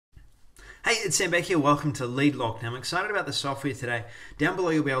Hey, it's Sam back here. Welcome to LeadLock. Now, I'm excited about the software today. Down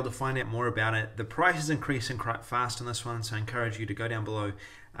below, you'll be able to find out more about it. The price is increasing quite fast on this one, so I encourage you to go down below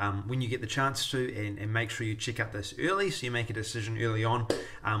when you get the chance to and make sure you check out this early so you make a decision early on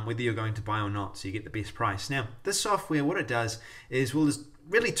whether you're going to buy or not so you get the best price. Now, this software, what it does is, well, there's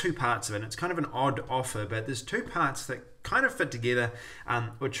really two parts of it. It's kind of an odd offer, but there's two parts that kind of fit together,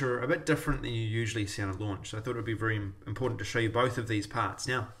 which are a bit different than you usually see on a launch. So I thought it would be very important to show you both of these parts.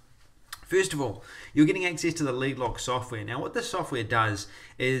 Now, first of all, you're getting access to the LeadLock software. Now, what this software does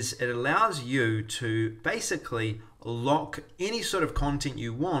is it allows you to basically lock any sort of content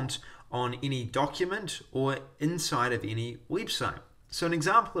you want on any document or inside of any website. So an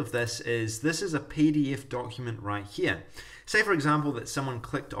example of this is a PDF document right here. Say, for example, that someone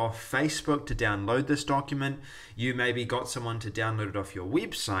clicked off Facebook to download this document. You maybe got someone to download it off your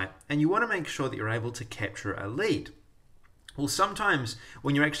website, and you want to make sure that you're able to capture a lead. Well, sometimes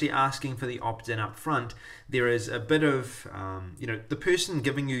when you're actually asking for the opt-in up front, there is a bit of, the person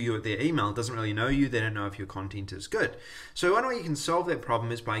giving you their email doesn't really know you. They don't know if your content is good. So one way you can solve that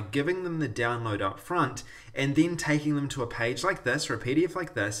problem is by giving them the download up front and then taking them to a page like this or a PDF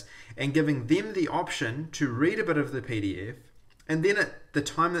like this and giving them the option to read a bit of the PDF, and then at the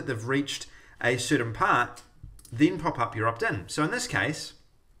time that they've reached a certain part, then pop up your opt-in. So in this case,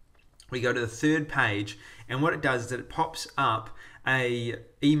 we go to the third page, and what it does is that it pops up a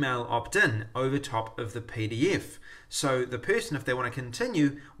email opt-in over top of the PDF. So the person, if they want to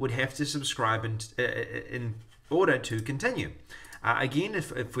continue, would have to subscribe in order to continue. Again,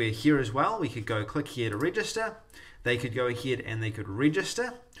 if we're here as well, we could go click here to register. They could go ahead and they could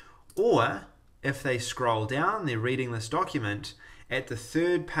register. Or if they scroll down, they're reading this document, at the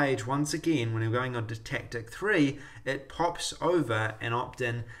third page, once again, when we're going on to tactic 3, it pops over an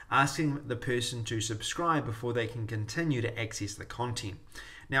opt-in asking the person to subscribe before they can continue to access the content.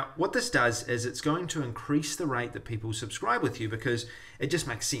 Now, what this does is it's going to increase the rate that people subscribe with you because it just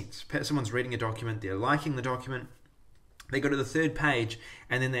makes sense. Someone's reading a document, they're liking the document, they go to the third page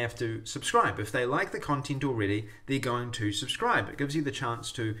and then they have to subscribe. If they like the content already, they're going to subscribe. It gives you the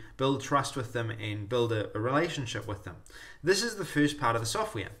chance to build trust with them and build a relationship with them. This is the first part of the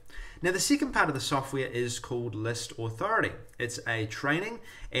software. Now, the second part of the software is called List Authority. It's a training,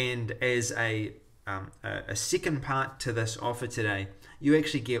 and as a second part to this offer today, you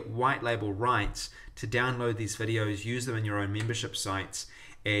actually get white label rights to download these videos, use them in your own membership sites,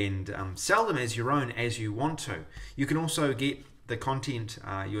 and sell them as your own as you want to. You can also get the content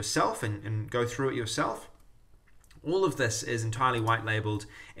yourself and go through it yourself. All of this is entirely white labeled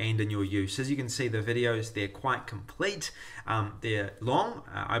and in your use. As you can see, the videos, they're quite complete. They're long.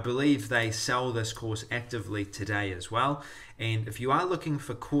 I believe they sell this course actively today as well. And if you are looking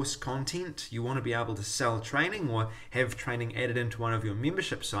for course content, you want to be able to sell training or have training added into one of your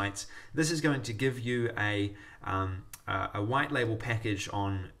membership sites, this is going to give you a white label package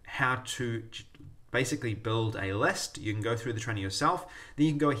on how to basically build a list. You can go through the training yourself, then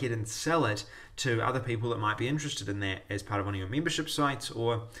you can go ahead and sell it to other people that might be interested in that as part of one of your membership sites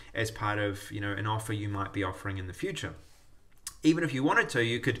or as part of an offer you might be offering in the future. Even if you wanted to,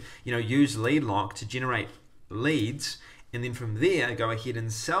 you could use LeadLock to generate leads, and then from there go ahead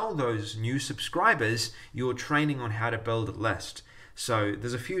and sell those new subscribers your training on how to build a list. So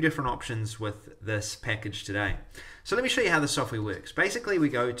there's a few different options with this package today. So let me show you how the software works. Basically, we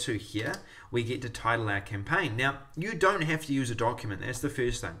go to here, we get to title our campaign. Now, you don't have to use a document. That's the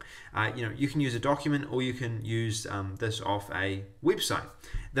first thing. You can use a document or you can use this off a website.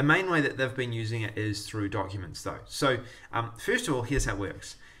 The main way that they've been using it is through documents though. So first of all, here's how it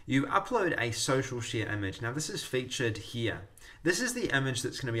works. You upload a social share image. Now, this is featured here. This is the image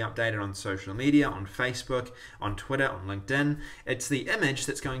that's going to be updated on social media, on Facebook, on Twitter, on LinkedIn. It's the image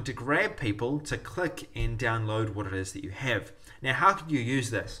that's going to grab people to click and download what it is that you have. Now, how could you use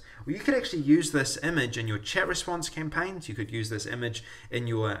this? Well, you could actually use this image in your chat response campaigns. You could use this image in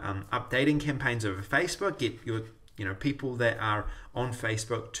your updating campaigns over Facebook. Get your people that are on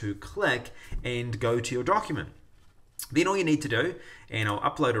Facebook to click and go to your document. Then all you need to do, and I'll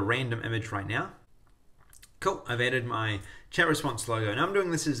upload a random image right now. Cool, I've added my chat response logo. Now I'm doing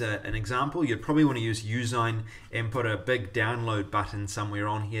this as an example. You'd probably want to use Usign and put a big download button somewhere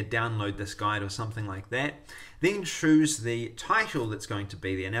on here, download this guide or something like that. Then choose the title that's going to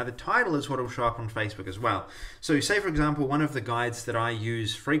be there. Now the title is what will show up on Facebook as well. So say, for example, one of the guides that I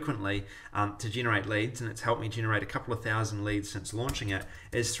use frequently to generate leads, and it's helped me generate a couple of thousand leads since launching it,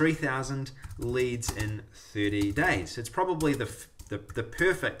 is 3,000 leads in 30 days. It's probably the the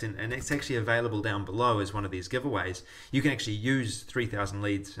perfect, and it's actually available down below as one of these giveaways. You can actually use 3,000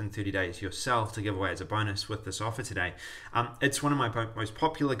 leads in 30 days yourself to give away as a bonus with this offer today. It's one of my most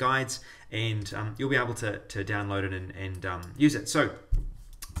popular guides, and you'll be able to download it and use it. So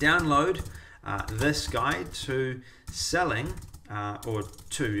download this guide to selling or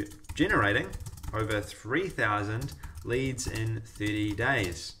to generating over 3,000 leads in 30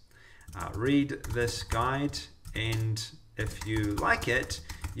 days. Read this guide, and if you like it,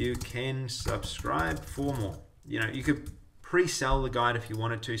 you can subscribe for more. You could pre-sell the guide if you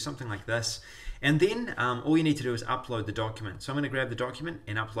wanted to, something like this. And then all you need to do is upload the document. So I'm going to grab the document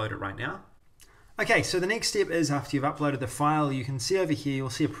and upload it right now. Okay, so the next step is after you've uploaded the file, you can see over here, you'll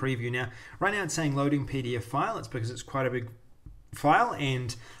see a preview now. Right now it's saying loading PDF file. It's because it's quite a big file,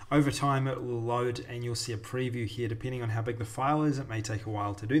 and over time it will load and you'll see a preview here. Depending on how big the file is, it may take a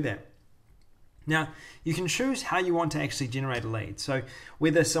while to do that. Now, you can choose how you want to actually generate a lead. So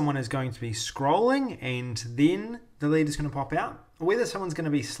whether someone is going to be scrolling and then the lead is going to pop out, or whether someone's going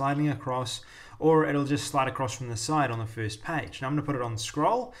to be sliding across, or it'll just slide across from the side on the first page. Now I'm going to put it on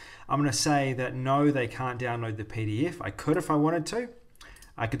scroll. I'm going to say that no, they can't download the PDF. I could if I wanted to.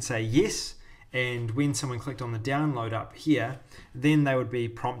 I could say yes, and when someone clicked on the download up here, then they would be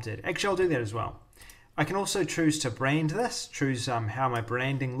prompted. Actually, I'll do that as well. I can also choose to brand this, choose how my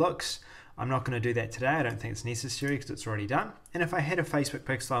branding looks. I'm not going to do that today. I don't think it's necessary because it's already done. And if I had a Facebook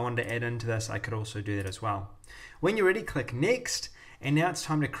pixel I wanted to add into this, I could also do that as well. When you're ready, click next. And now it's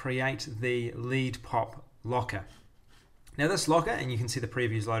time to create the lead pop locker. Now this locker, and you can see the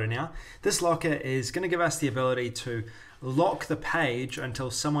previews loaded now, this locker is going to give us the ability to lock the page until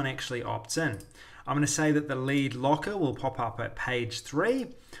someone actually opts in. I'm going to say that the lead locker will pop up at page 3.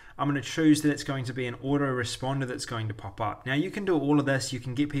 I'm going to choose that it's going to be an autoresponder that's going to pop up. Now you can do all of this. You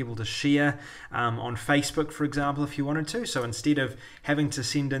can get people to share on Facebook, for example, if you wanted to. So instead of having to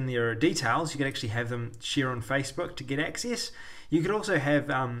send in their details, you could actually have them share on Facebook to get access. You could also have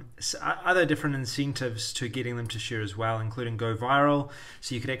other different incentives to getting them to share as well, including go viral.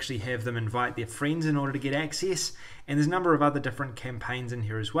 So you could actually have them invite their friends in order to get access. And there's a number of other different campaigns in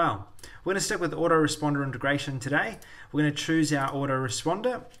here as well. We're going to stick with autoresponder integration today. We're going to choose our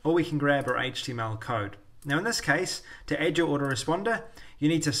autoresponder, or we can grab our HTML code. Now in this case, to add your autoresponder, you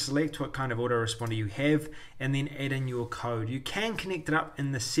need to select what kind of autoresponder you have and then add in your code. You can connect it up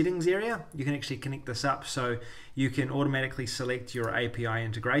in the settings area. You can actually connect this up so you can automatically select your API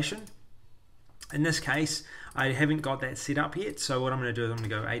integration. In this case, I haven't got that set up yet, so what I'm going to do is I'm going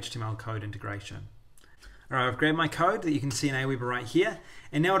to go HTML code integration. Alright, I've grabbed my code that you can see in Aweber right here,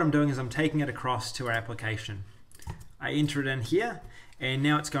 and now what I'm doing is I'm taking it across to our application. I enter it in here, and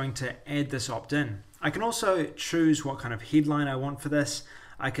now it's going to add this opt-in. I can also choose what kind of headline I want for this.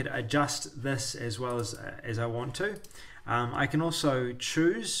 I could adjust this as well as I want to. I can also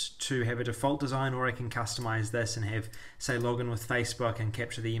choose to have a default design, or I can customize this and have, say, login with Facebook and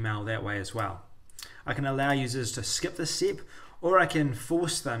capture the email that way as well. I can allow users to skip this step, or I can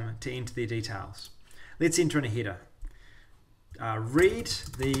force them to enter their details. Let's enter in a header. Read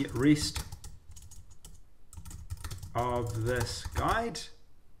the rest of this guide.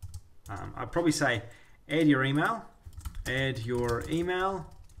 I'd probably say add your email.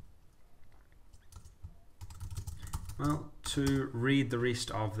 Well, to read the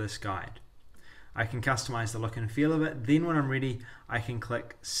rest of this guide. I can customize the look and feel of it. Then when I'm ready, I can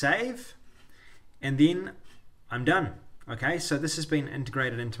click save, and then I'm done. Okay, so this has been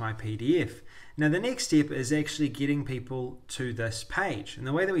integrated into my PDF. Now the next step is actually getting people to this page, and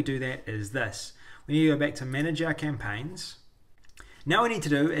the way that we do that is this. We need to go back to manage our campaigns. Now what we need to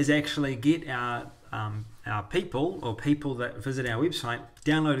do is actually get our people, or people that visit our website,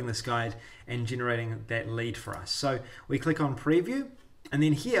 downloading this guide and generating that lead for us. So we click on preview, and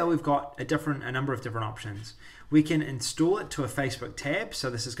then here we've got a number of different options. We can install it to a Facebook tab, so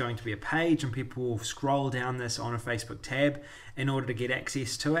this is going to be a page and people will scroll down this on a Facebook tab in order to get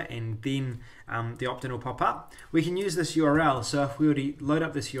access to it, and then the opt-in will pop up. We can use this URL, so if we were to load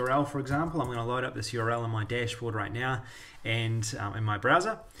up this URL, for example, I'm going to load up this URL on my dashboard right now and in my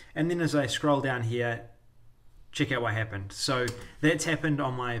browser, and then as I scroll down here, check out what happened. So that's happened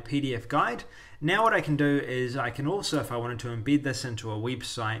on my PDF guide. Now what I can do is I can also, if I wanted to, embed this into a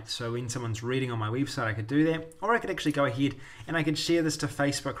website, so when someone's reading on my website I could do that, or I could actually go ahead and I could share this to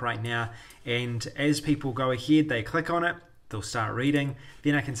Facebook right now, and as people go ahead, they click on it, they'll start reading,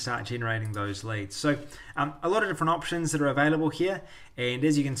 then I can start generating those leads. So a lot of different options that are available here, and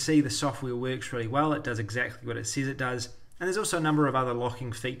as you can see, the software works really well. It does exactly what it says it does. And there's also a number of other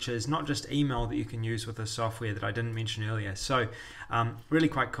locking features, not just email, that you can use with the software that I didn't mention earlier. So really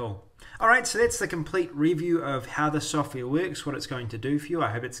quite cool. All right, so that's the complete review of how the software works, what it's going to do for you. I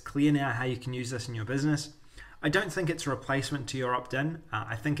hope it's clear now how you can use this in your business. I don't think it's a replacement to your opt-in.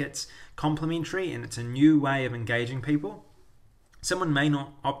 I think it's complementary and it's a new way of engaging people. Someone may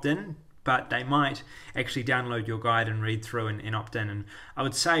not opt in, but they might actually download your guide and read through and opt in. And I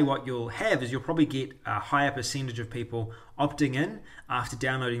would say what you'll have is you'll probably get a higher percentage of people opting in after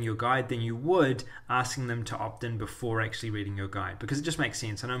downloading your guide than you would asking them to opt in before actually reading your guide, because it just makes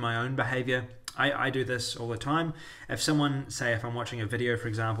sense. I know my own behavior. I do this all the time. If someone, say if I'm watching a video, for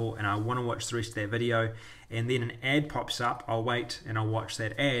example, and I want to watch the rest of that video, and then an ad pops up, I'll wait and I'll watch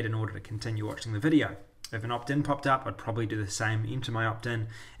that ad in order to continue watching the video. If an opt-in popped up, I'd probably do the same, enter my opt-in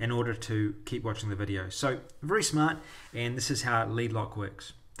in order to keep watching the video. So very smart, and this is how LeadLock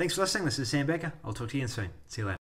works. Thanks for listening. This is Sam Becker. I'll talk to you again soon. See you later.